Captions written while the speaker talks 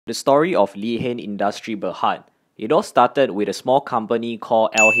The story of Liihen Industries Berhad. It all started with a small company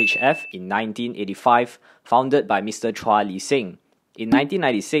called LHF in 1985, founded by Mr. Chua Lee Seng. In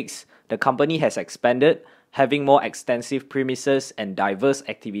 1996, the company has expanded, having more extensive premises and diverse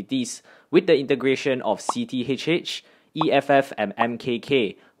activities with the integration of CTHH, EFF and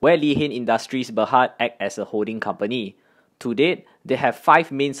MKK, where Liihen Industries Berhad act as a holding company. To date, they have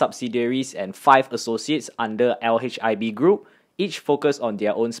 5 main subsidiaries and 5 associates under 𝗷𝗫𝗵𝗶 Group, each focused on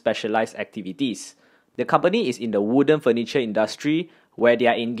their own specialized activities. The company is in the wooden furniture industry, where they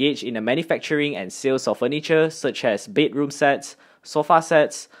are engaged in the manufacturing and sales of furniture such as bedroom sets, sofa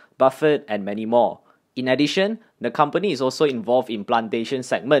sets, buffet, and many more. In addition, the company is also involved in plantation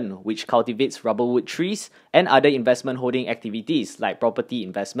segment, which cultivates rubberwood trees and other investment holding activities like property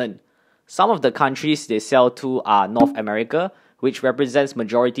investment. Some of the countries they sell to are North America, which represents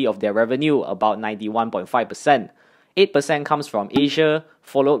majority of their revenue, about 91.5%. 8% comes from Asia,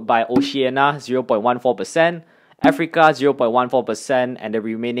 followed by Oceania 0.14%, Africa 0.14%, and the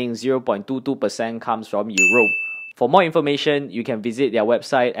remaining 0.22% comes from Europe. For more information, you can visit their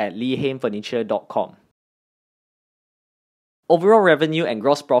website at liihenfurniture.com. Overall revenue and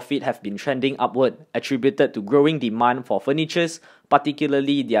gross profit have been trending upward, attributed to growing demand for furnitures,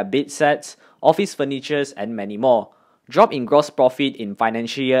 particularly their bed sets, office furnitures, and many more. Drop in gross profit in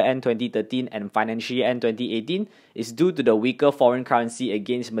financial year end 2013 and financial year end 2018 is due to the weaker foreign currency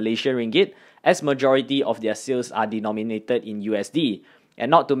against Malaysian ringgit, as majority of their sales are denominated in USD,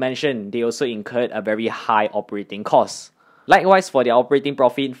 and not to mention they also incurred a very high operating cost. Likewise, for their operating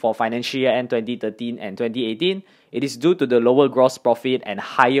profit for financial year end 2013 and 2018, it is due to the lower gross profit and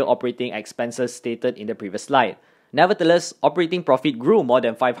higher operating expenses stated in the previous slide. Nevertheless, operating profit grew more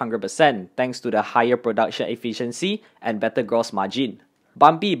than 500% thanks to the higher production efficiency and better gross margin.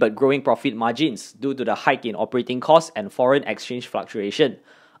 Bumpy but growing profit margins due to the hike in operating costs and foreign exchange fluctuation.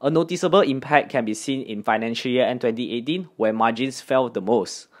 A noticeable impact can be seen in financial year end 2018, where margins fell the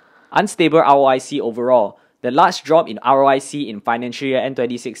most. Unstable ROIC overall. The large drop in ROIC in financial year end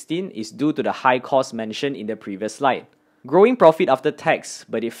 2016 is due to the high cost mentioned in the previous slide. Growing profit after tax,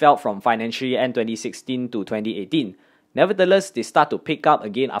 but it fell from financial year end 2016 to 2018. Nevertheless, they start to pick up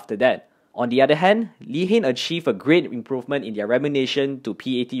again after that. On the other hand, Liihen achieved a great improvement in their remuneration to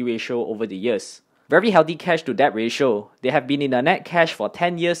PAT ratio over the years. Very healthy cash to debt ratio. They have been in a net cash for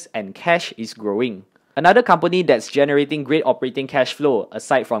 10 years and cash is growing. Another company that's generating great operating cash flow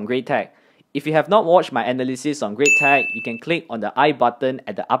aside from 𝗏𝗏𝗃. If you have not watched my analysis on 𝗏𝗏𝗃, you can click on the I button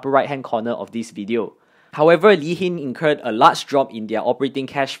at the upper right hand corner of this video. However, Liihen incurred a large drop in their operating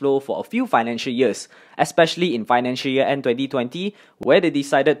cash flow for a few financial years, especially in financial year end 2020, where they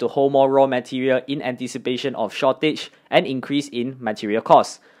decided to hold more raw material in anticipation of shortage and increase in material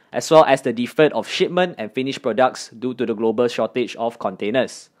costs, as well as the deferred of shipment and finished products due to the global shortage of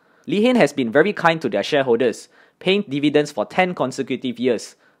containers. Liihen has been very kind to their shareholders, paying dividends for 10 consecutive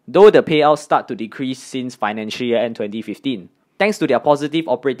years, though the payouts start to decrease since financial year end 2015. Thanks to their positive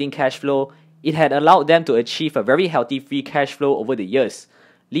operating cash flow, it had allowed them to achieve a very healthy free cash flow over the years.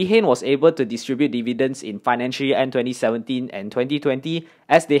 Liihen was able to distribute dividends in financial year end 2017 and 2020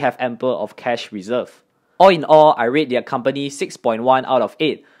 as they have ample of cash reserve. All in all, I rate their company 6.1 out of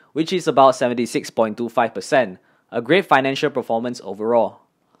 8, which is about 76.25%. A great financial performance overall.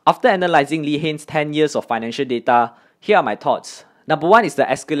 After analyzing Liihen's 10 years of financial data, here are my thoughts. Number 1 is the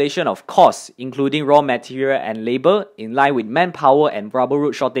escalation of costs, including raw material and labor, in line with manpower and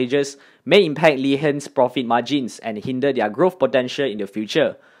rubberwood shortages, may impact Liihen's profit margins and hinder their growth potential in the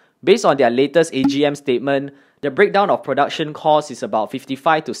future. Based on their latest AGM statement, the breakdown of production costs is about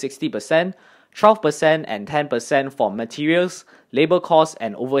 55 to 60%, 12% and 10% for materials, labor costs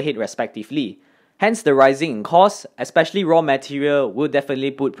and overhead respectively. Hence, the rising in costs, especially raw material, will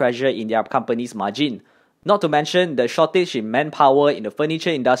definitely put pressure in their company's margin. Not to mention, the shortage in manpower in the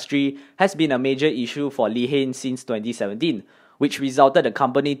furniture industry has been a major issue for Liihen since 2017, which resulted the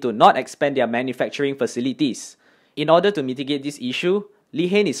company to not expand their manufacturing facilities. In order to mitigate this issue,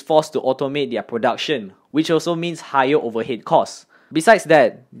 Liihen is forced to automate their production, which also means higher overhead costs. Besides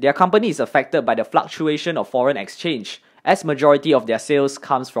that, their company is affected by the fluctuation of foreign exchange, as majority of their sales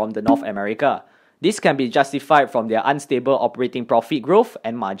comes from the North America. This can be justified from their unstable operating profit growth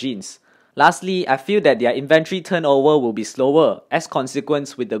and margins. Lastly, I feel that their inventory turnover will be slower as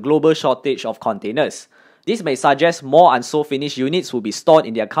consequence with the global shortage of containers. This may suggest more unsold finished units will be stored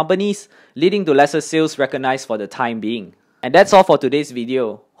in their companies, leading to lesser sales recognized for the time being. And that's all for today's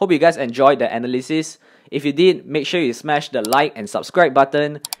video. Hope you guys enjoyed the analysis. If you did, make sure you smash the like and subscribe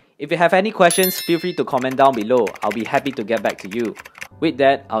button. If you have any questions, feel free to comment down below. I'll be happy to get back to you. With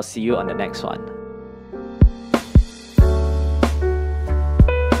that, I'll see you on the next one.